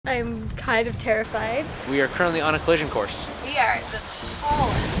I'm kind of terrified. We are currently on a collision course. We are just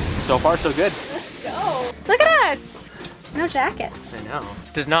hauling. So far, so good. Let's go. Look at us. No jackets. I know.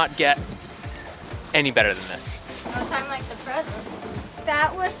 Does not get any better than this. No time like the present.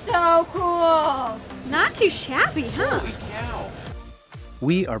 That was so cool. Not too shabby, huh? Holy cow.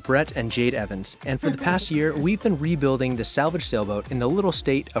 We are Brett and Jade Evans, and for the past year, we've been rebuilding the salvage sailboat in the little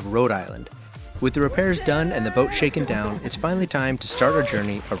state of Rhode Island. With the repairs done and the boat shaken down, it's finally time to start our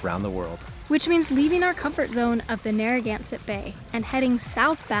journey around the world. Which means leaving our comfort zone of the Narragansett Bay and heading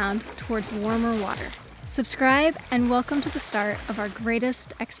southbound towards warmer water. Subscribe and welcome to the start of our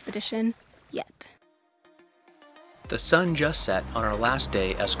greatest expedition yet. The sun just set on our last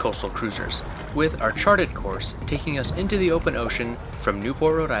day as coastal cruisers, with our charted course taking us into the open ocean from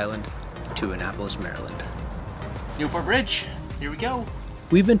Newport, Rhode Island to Annapolis, Maryland. Newport Bridge, here we go.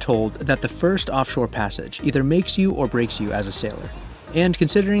 We've been told that the first offshore passage either makes you or breaks you as a sailor. And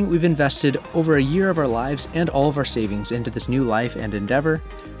considering we've invested over a year of our lives and all of our savings into this new life and endeavor,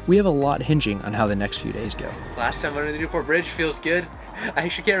 we have a lot hinging on how the next few days go. Last time under the Newport Bridge feels good. I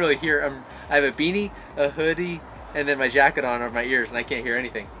actually can't really hear. I have a beanie, a hoodie, and then my jacket on over my ears, and I can't hear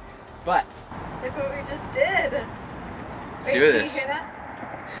anything. But Look what we just did. Let's do this. Can you hear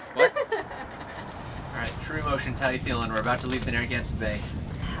that? What? Alright, true emotions, how you feeling? We're about to leave the Narragansett Bay.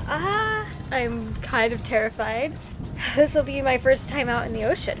 I'm kind of terrified. This will be my first time out in the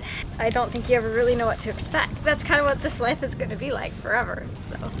ocean. I don't think you ever really know what to expect. That's kind of what this life is going to be like forever,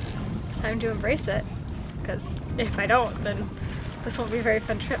 so time to embrace it. Because if I don't, then this won't be a very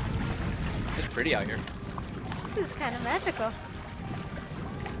fun trip. It's pretty out here. This is kind of magical.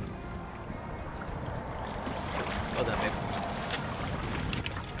 Well done, babe.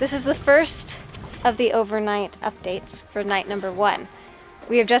 This is the first of the overnight updates for night number 1.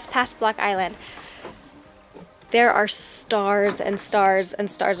 We have just passed Block Island. There are stars and stars and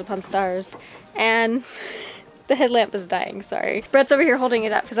stars upon stars, and the headlamp is dying, sorry. Brett's over here holding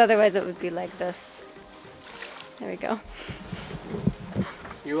it up because otherwise it would be like this. There we go.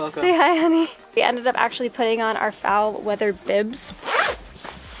 You're welcome. Say hi, honey. We ended up actually putting on our foul weather bibs.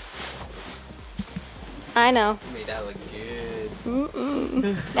 I know. You made that look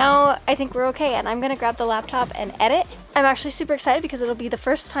good. Now I think we're okay, and I'm gonna grab the laptop and edit. I'm actually super excited because it'll be the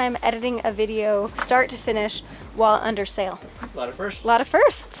first time editing a video start to finish while under sail. A lot of firsts. A lot of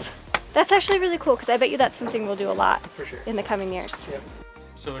firsts. That's actually really cool because I bet you that's something we'll do a lot For sure. in the coming years. Yep.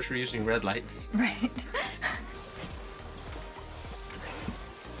 So much for using red lights. Right.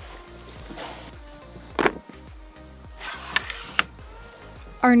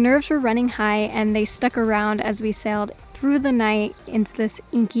 Our nerves were running high and they stuck around as we sailed through the night into this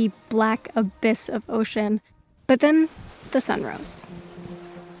inky black abyss of ocean. But then the sun rose.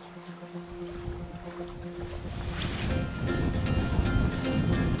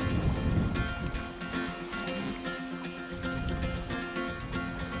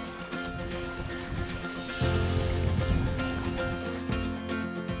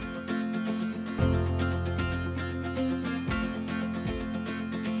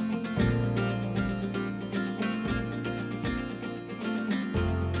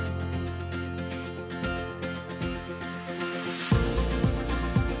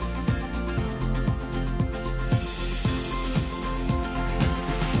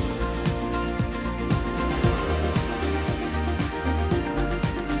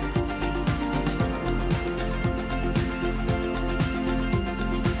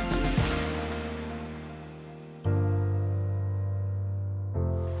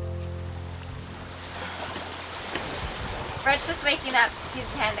 Brett's just waking up. He's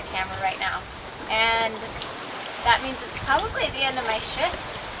behind the camera right now. And that means it's probably the end of my shift.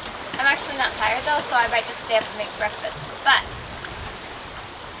 I'm actually not tired though, so I might just stay up and make breakfast. But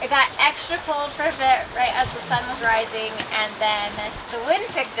it got extra cold for a bit right as the sun was rising, and then the wind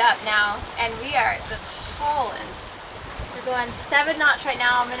picked up now, and we are just hauling. We're going 7 knots right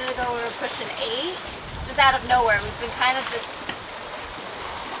now. A minute ago we were pushing 8. Just out of nowhere. We've been kind of just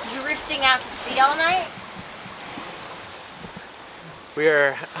drifting out to sea all night. We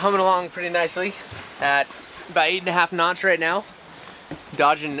are humming along pretty nicely at about 8.5 knots right now,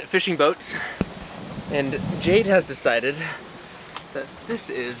 dodging fishing boats. And Jade has decided that this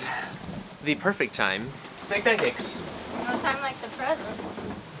is the perfect time to make pancakes. No time like the present.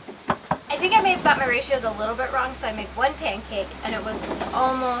 I think I may have got my ratios a little bit wrong, so I made 1 pancake and it was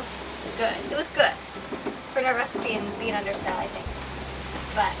almost good. It was good for a recipe and being under sail, I think.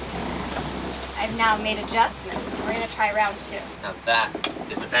 But I've now made adjustments. We're gonna try round 2. Now that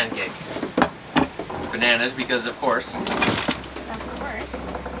is a pancake. Bananas, because of course. Of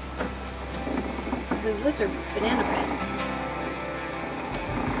course. Because this are banana bread.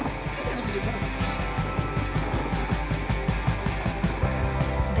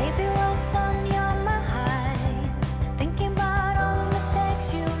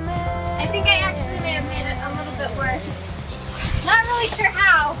 really sure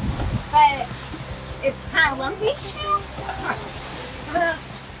how, but it's kind of lumpy.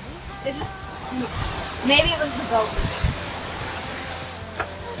 Maybe it was the boat.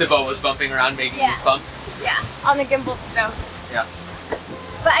 The boat was bumping around, making these bumps? Yeah, on the gimbal stove. Yeah.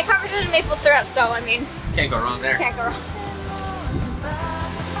 But I covered it in maple syrup, so I mean... Can't go wrong there. Can't go wrong.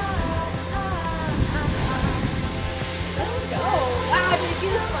 Let's go. Wow, did you see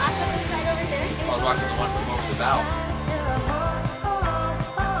the splash on this side over here? I was watching the one from over the bow.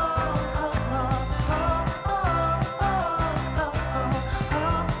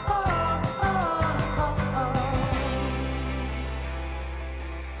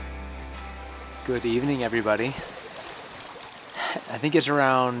 Good evening, everybody. I think it's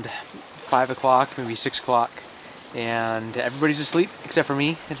around 5 o'clock, maybe 6 o'clock, and everybody's asleep except for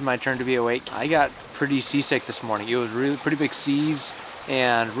me. It's my turn to be awake. I got pretty seasick this morning. It was really pretty big seas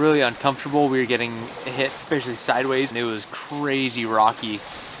and really uncomfortable. We were getting hit basically sideways, and it was crazy rocky,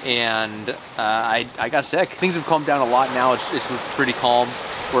 and I got sick. Things have calmed down a lot now. It's pretty calm.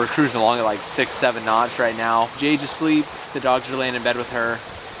 We're cruising along at like 6-7 knots right now. Jade's asleep. The dogs are laying in bed with her,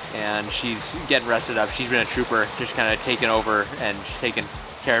 and she's getting rested up. She's been a trooper, just kind of taking over and just taking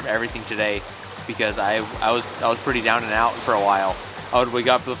care of everything today, because I was pretty down and out for a while. I would wake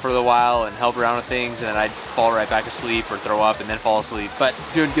up for a little while and help around with things, and then I'd fall right back asleep or throw up and then fall asleep. But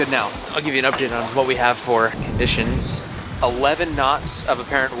doing good now. I'll give you an update on what we have for conditions. 11 knots of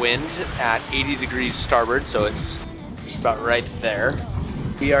apparent wind at 80 degrees starboard, so it's just about right there.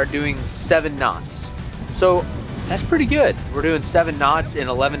 We are doing 7 knots. So that's pretty good. We're doing 7 knots and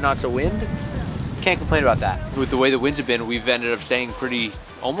 11 knots of wind. Can't complain about that. With the way the winds have been, we've ended up staying pretty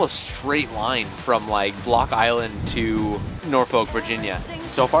almost straight line from like Block Island to Norfolk, Virginia.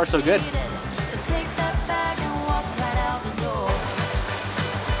 So far, so good.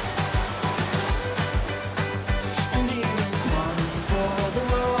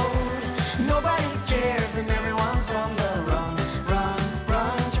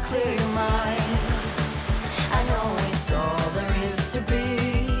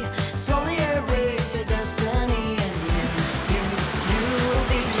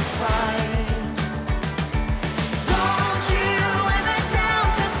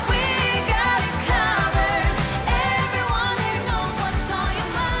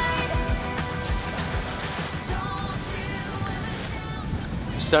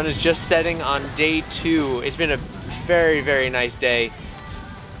 Sun is just setting on day 2. It's been a very, very nice day.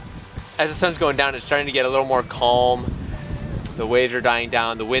 As the sun's going down, it's starting to get a little more calm. The waves are dying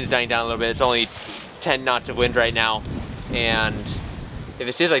down, the wind's dying down a little bit. It's only 10 knots of wind right now. And if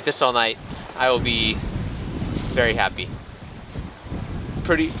it stays like this all night, I will be very happy.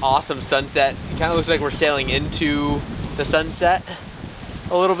 Pretty awesome sunset. It kind of looks like we're sailing into the sunset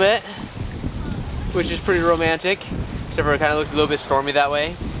a little bit, which is pretty romantic. Except for it kind of looks a little bit stormy that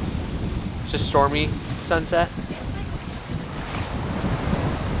way. It's a stormy sunset.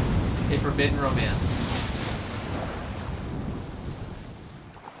 A forbidden romance.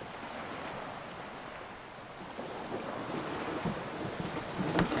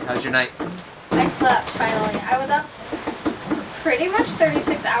 How's your night? I slept finally. I was up pretty much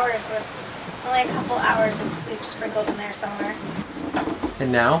 36 hours with only a couple hours of sleep sprinkled in there somewhere. And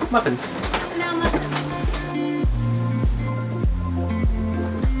now, muffins. And now muffins.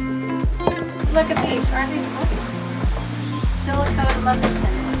 Look at these, aren't these cool? Silicone muffin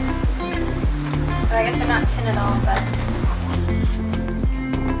pins. So I guess they're not tin at all, but...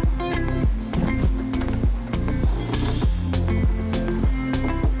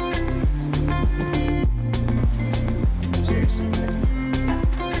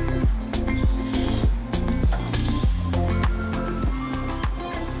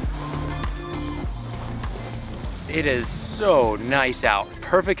 It is so nice out.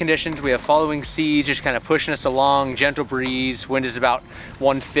 Perfect conditions. We have following seas just kind of pushing us along, gentle breeze. Wind is about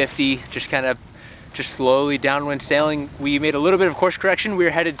 150, just slowly downwind sailing. We made a little bit of course correction.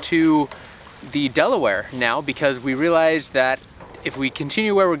 We're headed to the Delaware now because we realized that if we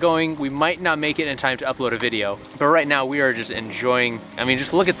continue where we're going, we might not make it in time to upload a video. But right now we are just enjoying, I mean,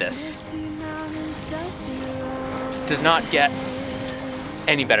 just look at this. Does not get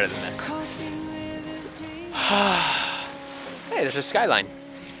any better than this. Hey, there's a skyline.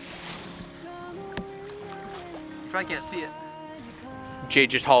 Probably can't see it. Jade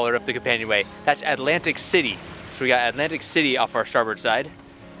just hollered up the companionway. That's Atlantic City. So we got Atlantic City off our starboard side.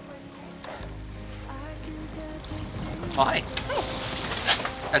 Oh, hi.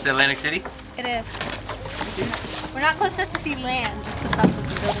 That's Atlantic City? It is. We're not close enough to see land, just the tops of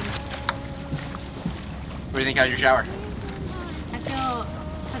the building. What do you think? How's your shower? I feel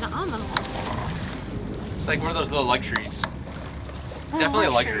phenomenal. It's like one of those little luxuries. Definitely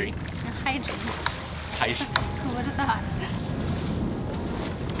a luxury. Hygiene. Hygiene. Who would have thought?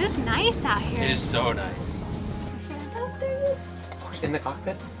 It is nice out here. It is so nice. Oh, there it is. In the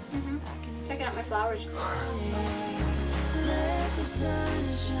cockpit? Checking out my flowers. Let the sun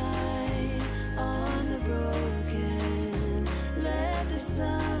shine on the broken. Let the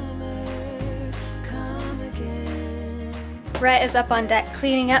summer come again. Brett is up on deck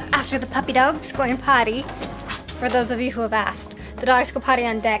cleaning up after the puppy dogs going potty. For those of you who have asked, the dogs go potty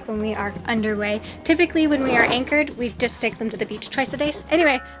on deck when we are underway. Typically when we are anchored, we just take them to the beach twice a day.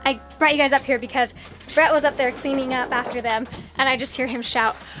 Anyway, I brought you guys up here because Brett was up there cleaning up after them and I just hear him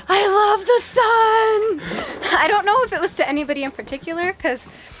shout, "I love the sun!" I don't know if it was to anybody in particular because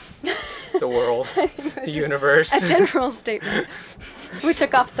The world, the universe. a general statement. We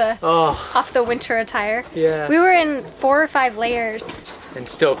took off the winter attire. Yes. We were in 4 or 5 layers And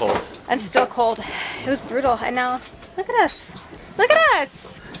still cold. and still cold. It was brutal. And now, look at us. Look at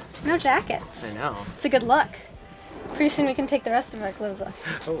us! No jackets. I know. It's a good look. Pretty soon we can take the rest of our clothes off.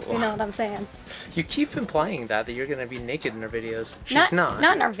 Oh. You know what I'm saying? You keep implying that you're gonna be naked in our videos. She's not.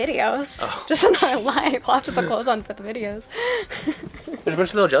 Not in our videos. Oh. Just in our life. We'll have to put clothes on for the videos. There's a bunch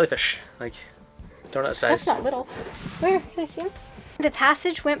of little jellyfish, like donut sized. That's not little. Where? Can I see them? The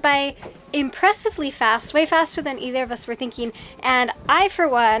passage went by impressively fast, way faster than either of us were thinking. And I, for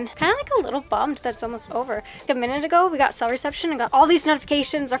one, kind of like a little bummed that it's almost over. A minute ago, we got cell reception and got all these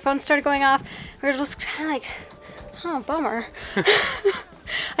notifications. Our phones started going off. We were just kind of like, oh, bummer.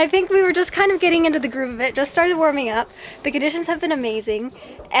 I think we were just kind of getting into the groove of it, just started warming up. The conditions have been amazing,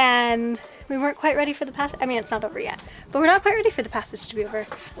 and we weren't quite ready for the passage. I mean, it's not over yet, but we're not quite ready for the passage to be over.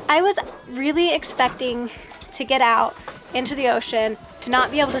 I was really expecting to get out into the ocean, to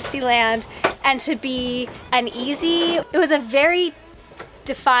not be able to see land, and to be uneasy. It was a very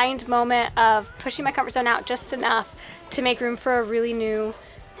defined moment of pushing my comfort zone out just enough to make room for a really new,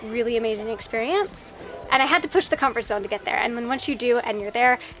 really amazing experience. And I had to push the comfort zone to get there. And when once you do and you're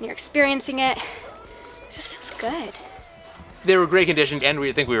there and you're experiencing it, it just feels good. They were great conditions, and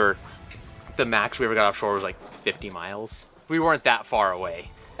we think we were, the max we ever got offshore was like 50 miles. We weren't that far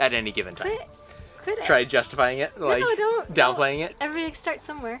away at any given time. Quit it. Try justifying it, like No, don't. downplaying it. Everybody starts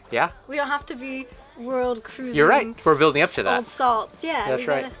somewhere. Yeah, We don't have to be world cruising. you're right. We're building up to that. Old salts. Yeah. That's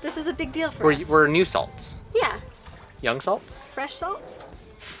right. This is a big deal for us. We're new salts. Yeah. Young salts? Fresh salts.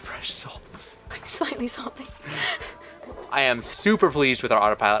 Fresh salts. Slightly salty. I am super pleased with our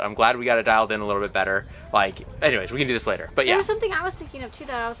autopilot. I'm glad we got it dialed in a little bit better. Like, anyways, we can do this later. But There yeah, was something I was thinking of too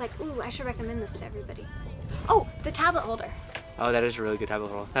that I was like, ooh, I should recommend this to everybody. Oh, the tablet holder. oh, that is a really good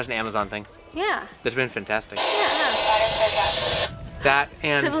tablet roll. That's an Amazon thing. Yeah. That's been fantastic. Yeah. That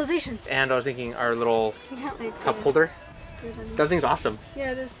and Civilization. and I was thinking our little You can't, like, cup holder. do it on- That thing's awesome.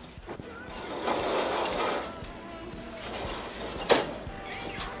 Yeah, it is.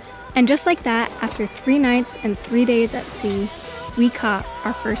 And just like that, after 3 nights and 3 days at sea, we caught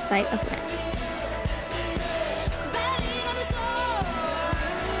our first sight of land.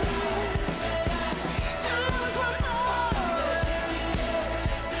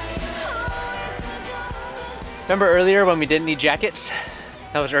 Remember earlier when we didn't need jackets?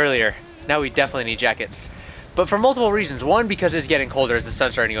 That was earlier. Now we definitely need jackets. But for multiple reasons. One, because it's getting colder as the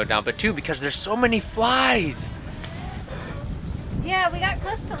sun's starting to go down. But two, because there's so many flies. Yeah, we got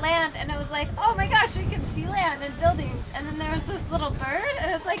close to land and it was like, oh my gosh, we can see land and buildings. And then there was this little bird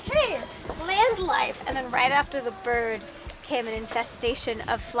and it was like, hey, land life. And then right after the bird came an infestation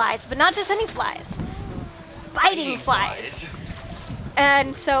of flies, but not just any flies, biting flies.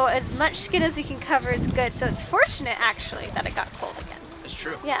 And so as much skin as we can cover is good. So it's fortunate actually that it got cold again. It's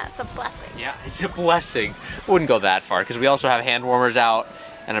true. Yeah, it's a blessing. Yeah, it's a blessing. Wouldn't go that far because we also have hand warmers out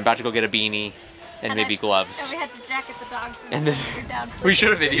and I'm about to go get a beanie and maybe gloves. And we had to jacket the dogs And then we were down for we it. should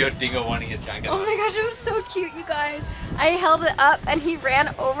have videoed Dingo wanting a jacket. Oh my gosh, it was so cute, you guys. I held it up and he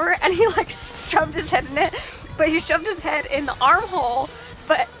ran over and he like shoved his head in it, but he shoved his head in the armhole,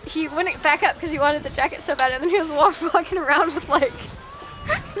 but he wouldn't back up because he wanted the jacket so bad, and then he was walking around with like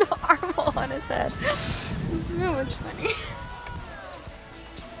the armhole on his head. It was funny.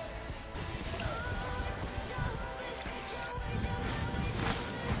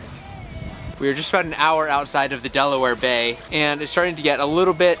 We were just about an hour outside of the Delaware Bay and it's starting to get a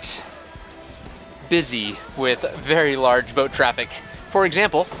little bit busy with very large boat traffic. For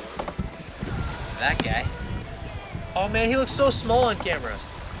example, that guy. Oh man, he looks so small on camera.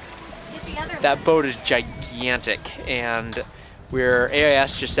 Get the other That boat is gigantic and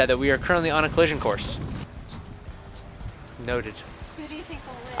AIS just said that we are currently on a collision course. Noted. Who do you think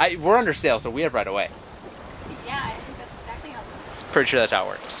will win? We're under sail, so we have right away. Yeah, I think that's exactly how this Pretty sure that's how it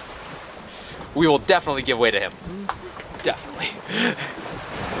works. We will definitely give way to him. Definitely.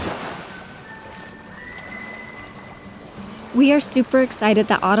 We are super excited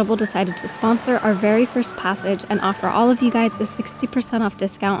that Audible decided to sponsor our very first passage and offer all of you guys a 60% off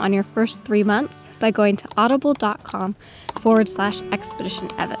discount on your first 3 months by going to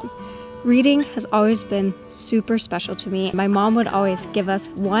audible.com/expeditionevans. Reading has always been super special to me. My mom would always give us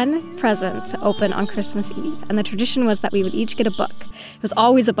one present to open on Christmas Eve, and the tradition was that we would each get a book. It was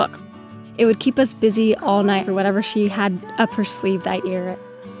always a book. It would keep us busy all night or whatever she had up her sleeve that year.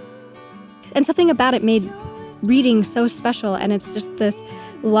 And something about it made reading so special, and it's just this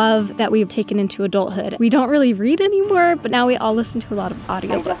love that we've taken into adulthood. We don't really read anymore, but now we all listen to a lot of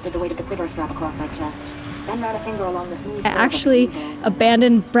audiobooks. The weight of the quiver strap across my chest. Then ran a finger along the smooth. I actually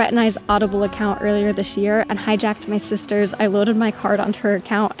abandoned Brett and I's Audible account earlier this year and hijacked my sister's. I loaded my card onto her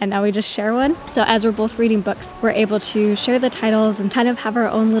account and now we just share one. So as we're both reading books, we're able to share the titles and kind of have our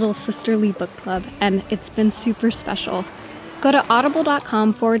own little sisterly book club, and it's been super special. Go to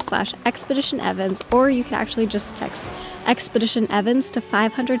audible.com/expeditionevans, or you can actually just text Expedition Evans to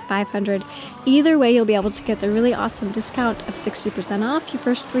 500-500. Either way, you'll be able to get the really awesome discount of 60% off your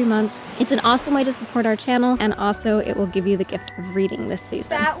first 3 months. It's an awesome way to support our channel, and also it will give you the gift of reading this season.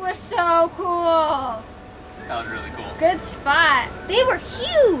 That was so cool. That was really cool. Good spot. They were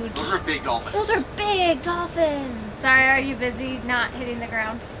huge. Those are big dolphins. Those are big dolphins. Sorry, are you busy not hitting the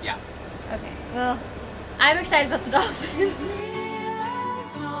ground? Yeah. Okay, well, I'm excited about the dolphins.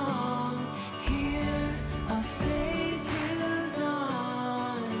 I'll stay till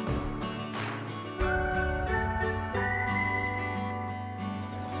dawn.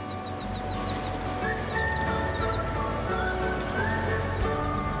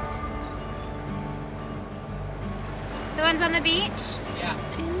 The ones on the beach? Yeah.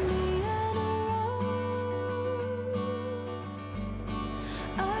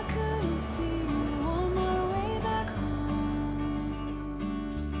 I couldn't see you on my way back home.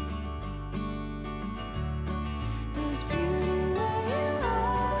 There's beauty where you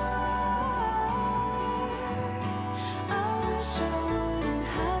are. I wish I wouldn't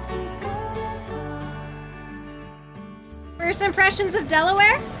have to go that far. First impressions of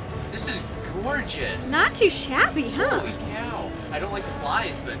Delaware? This is gorgeous. Not too shabby, huh? Holy cow. I don't like the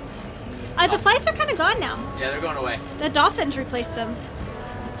flies, but The flights are kind of gone now. yeah, they're going away. The dolphins replaced them.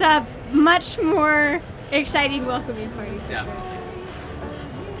 It's a much more exciting welcoming party. Yeah.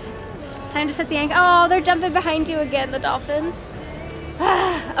 Time to set the anchor. Oh, they're jumping behind you again, the dolphins.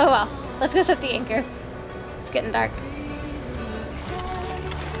 Oh well, let's go set the anchor. It's getting dark.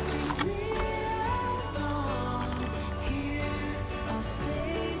 I'll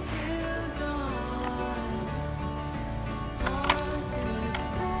stay till dawn. Lost in the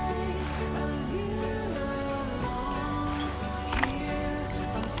sight of you alone. Here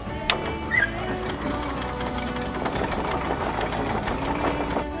I'll stay till dawn.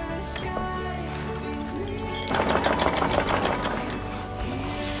 Breeze in the sky sings me a song.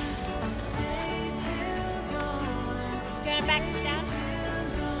 Here I'll stay till dawn. Gonna back this down?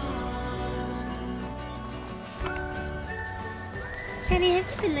 Penny, have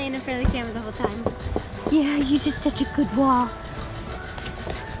you been laying in front of the camera the whole time? Yeah, you're just such a good wall.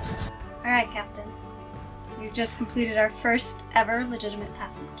 Alright, Captain. We've just completed our first ever legitimate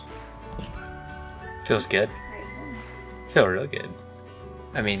passage. Feels good. Right home. Feel real good.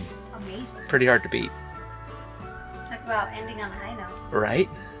 I mean, Amazing. pretty hard to beat, Talk about ending on a high note. right?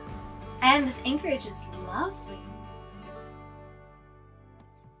 And this anchorage is lovely.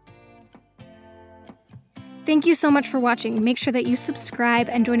 Thank you so much for watching. Make sure that you subscribe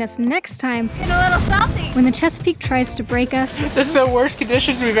and join us next time Getting a little salty. when the Chesapeake tries to break us. This is the worst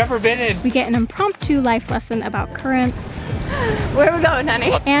conditions we've ever been in. We get an impromptu life lesson about currents Where are we going,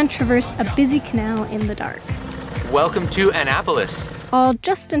 honey? and traverse a busy canal in the dark. Welcome to Annapolis. All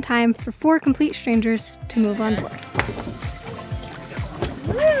just in time for 4 complete strangers to move on board.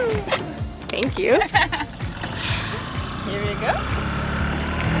 Thank you. Here we go.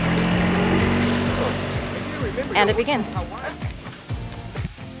 And it begins.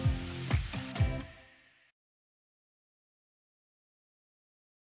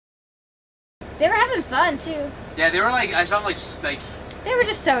 They were having fun too. Yeah, they were like, I saw them like They were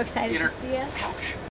just so excited Inter- to see us. ouch.